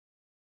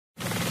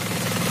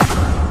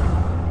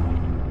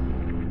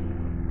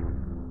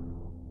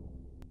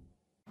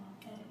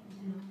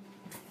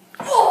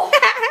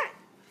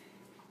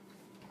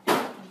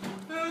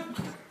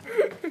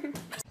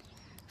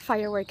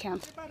firework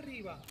camp.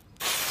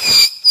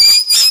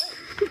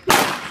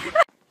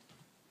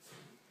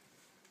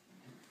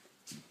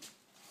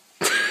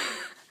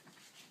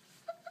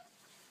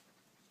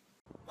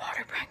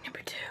 Water prank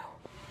number 2.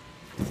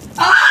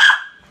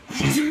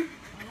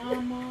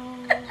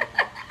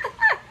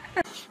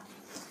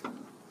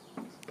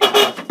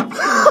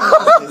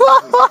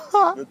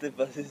 No te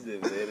pases de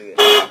verga.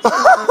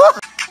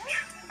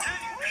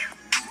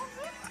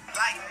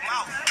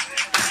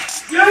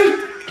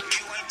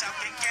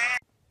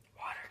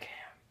 Water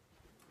cam.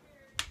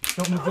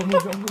 Don't move.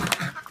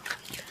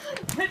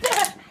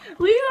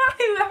 We want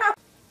me laugh.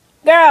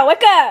 Girl,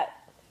 wake up.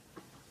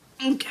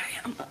 Okay,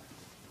 I'm up.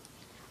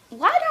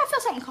 Why do I feel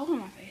something cold on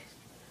my face?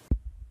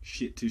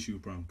 Shit tissue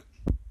prank.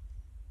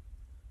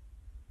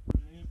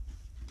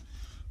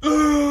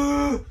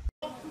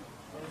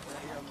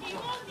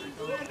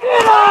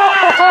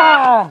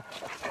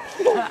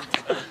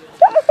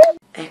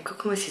 Ecco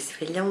come si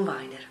sveglia un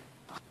Viner.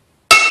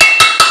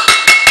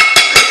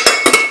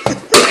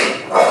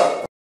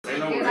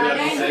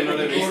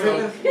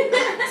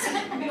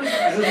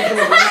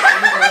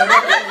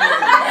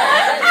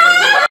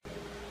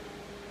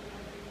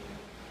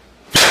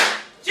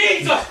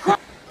 Jesus Christ!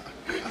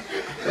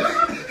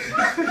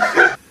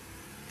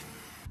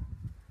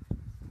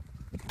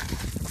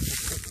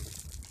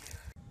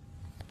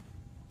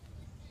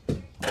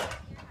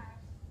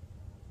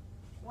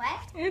 What?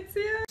 It's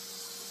you.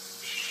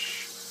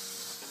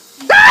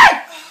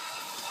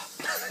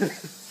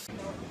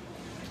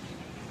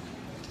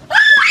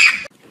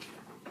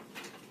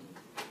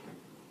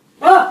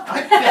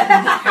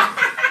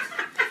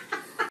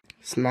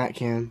 Smack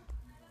him.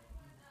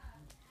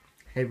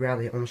 Hey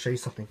Bradley, I want to show you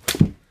something.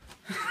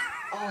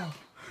 Oh.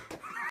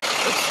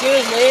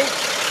 Excuse me.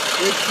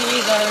 Your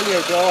keys are in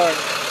your door.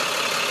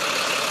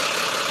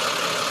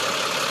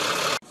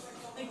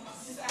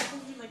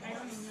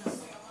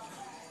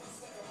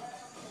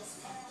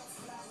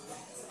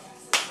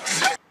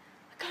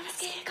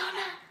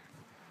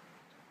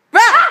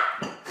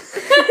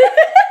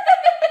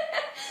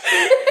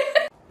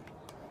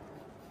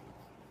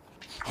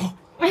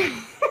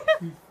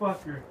 You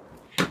fucker.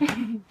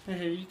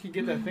 Hey, you can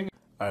get that thing.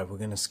 Alright, we're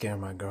gonna scare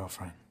my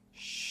girlfriend.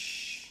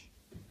 Shh.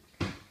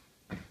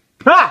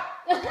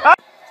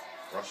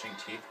 Brushing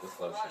teeth with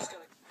lotion.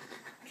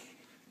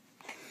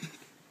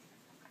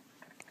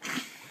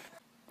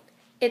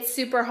 It's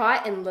super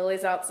hot and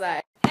Lily's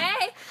outside.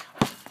 Hey!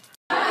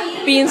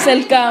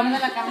 Pincel cam.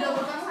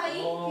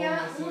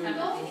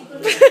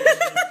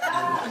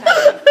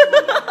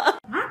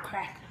 My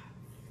cracker.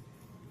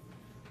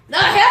 The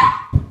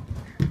hell?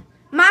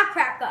 My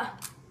cracker.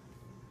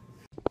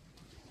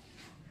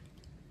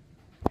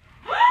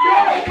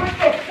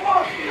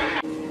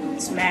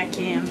 Smack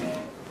cam.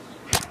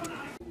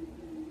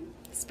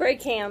 Spray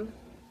cam.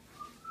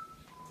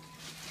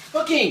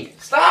 Cooking!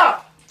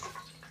 Stop!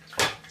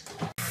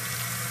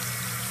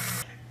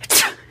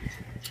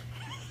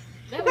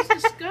 That was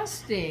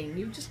disgusting.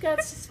 You just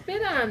got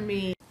spit on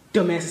me.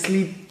 Dumbass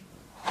asleep.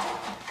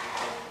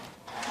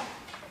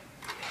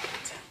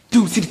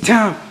 Dude, see the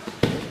time.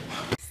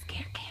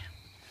 Scare cam.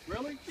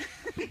 Really?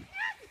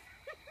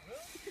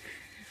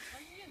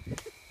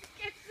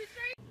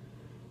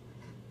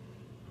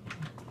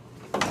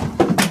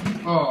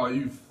 Oh,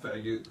 you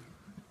faggot.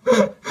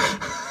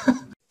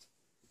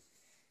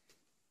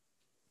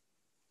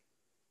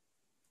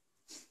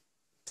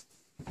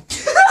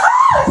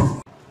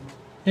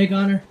 Hey,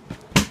 Connor.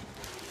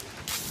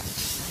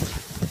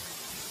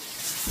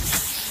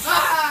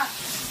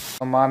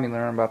 Mom, you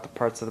learn about the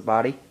parts of the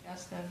body?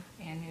 Digestive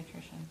and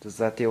nutrition. Does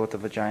that deal with the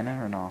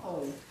vagina or no?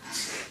 Oh.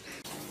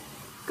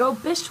 Go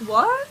bish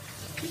what?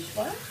 Bish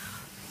what?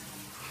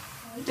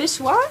 Bish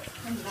what?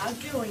 I'm not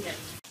doing it.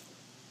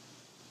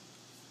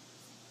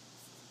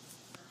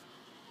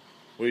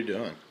 What are you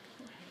doing?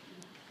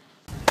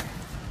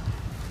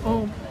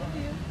 Oh.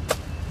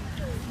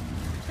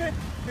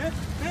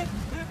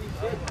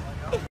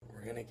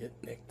 We're gonna get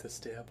Nick to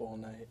stay up all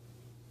night.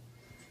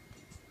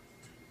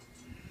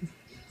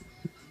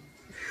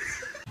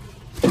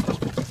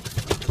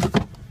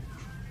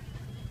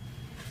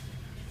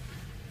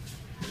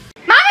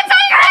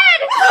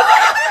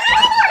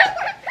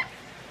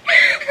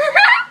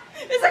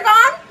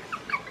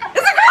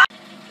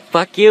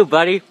 Fuck you,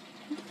 buddy.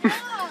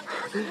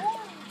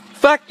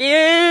 Fuck you!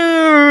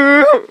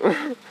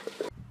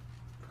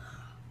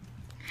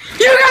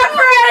 You got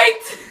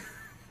pranked!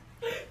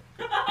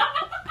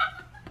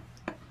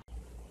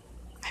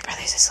 My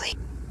brother's asleep.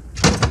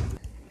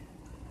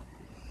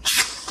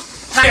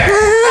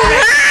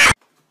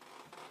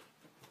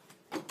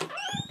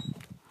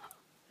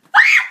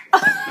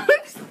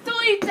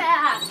 Stój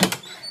tak!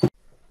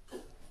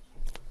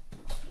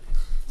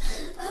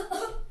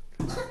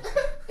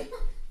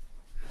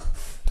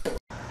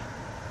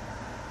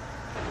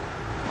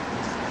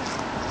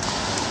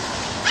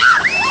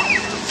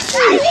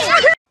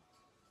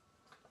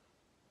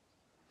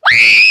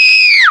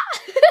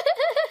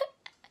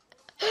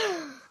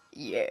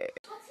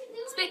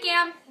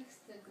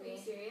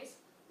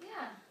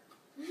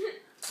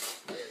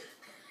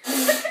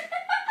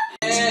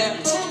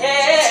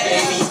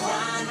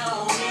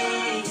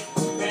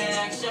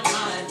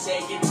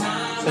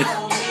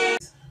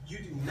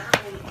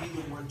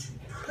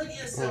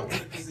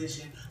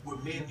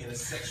 men in a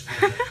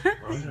sexual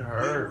way. It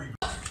hurt.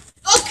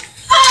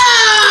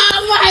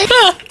 Oh my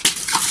god!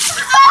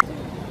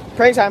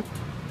 Prank time.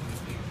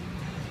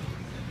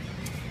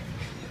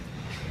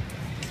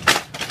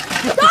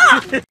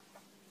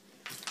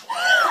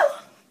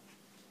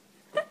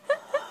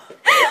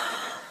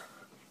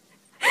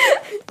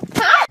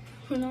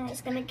 No,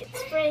 it's gonna get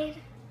sprayed.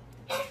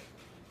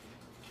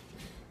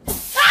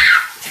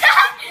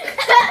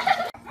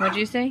 What'd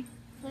you say?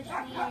 Push me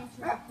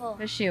into the hole.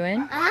 Push you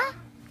in?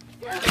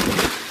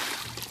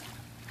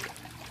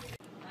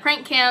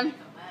 Prank cam.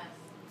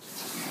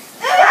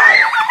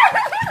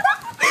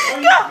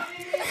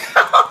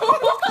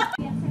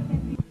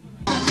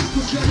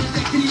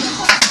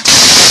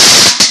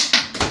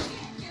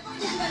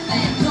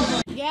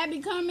 Gabby,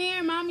 come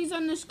here. Mommy's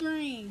on the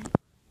screen.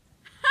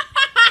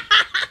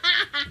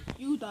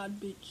 You thought,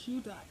 bitch.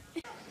 You thought.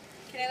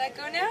 Can I let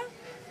go now?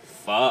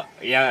 Fuck.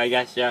 Yeah, I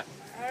guess, yeah.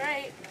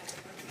 Alright.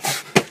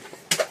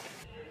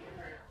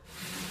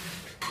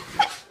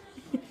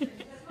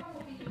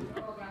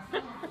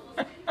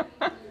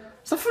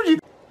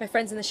 My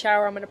friend's in the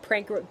shower. I'm gonna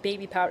prank her with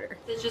baby powder.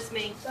 It's just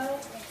me.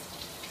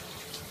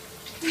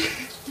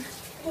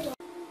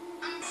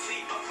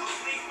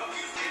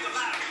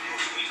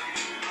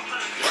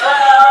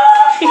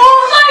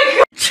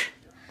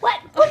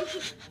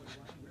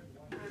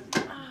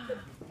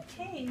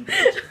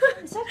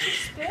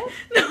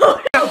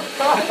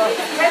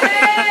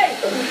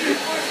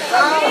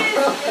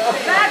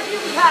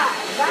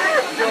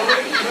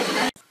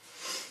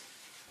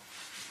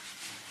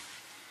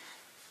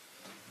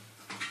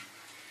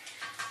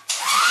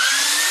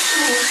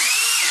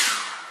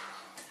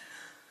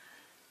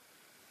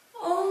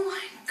 Oh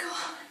my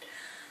god.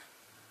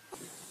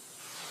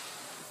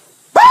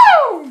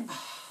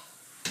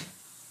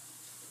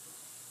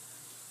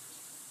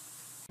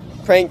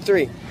 Prank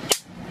 3.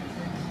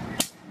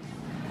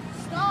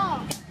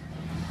 Stop.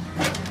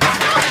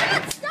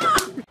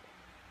 Stop.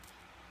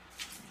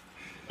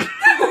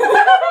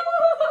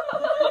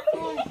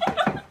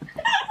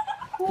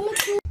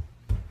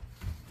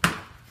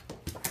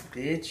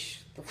 Bitch.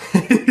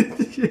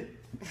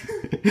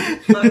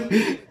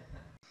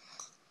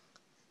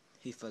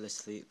 He fell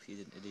asleep. He's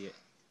an idiot.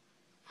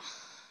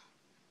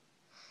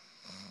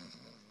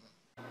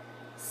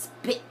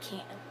 Spit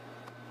can.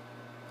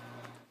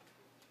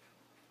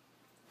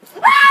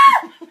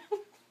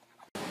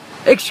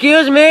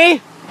 Excuse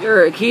me?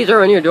 Your keys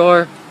are on your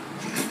door.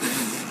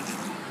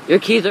 Your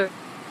keys are...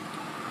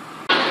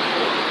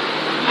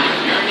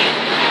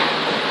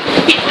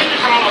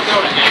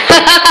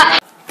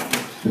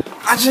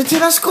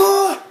 Argentina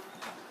score!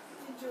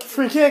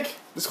 Free kick.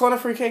 Let's call it a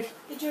free kick.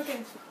 You're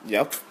joking.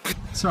 Yep.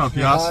 What's up,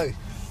 Yas? Hi.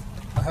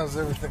 How's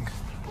everything?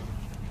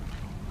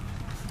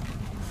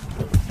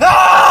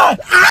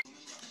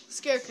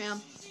 Scare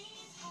cam.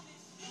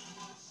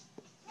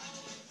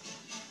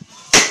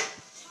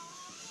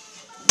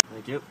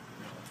 Thank you.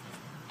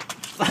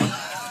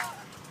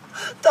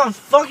 The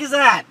fuck is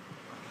that?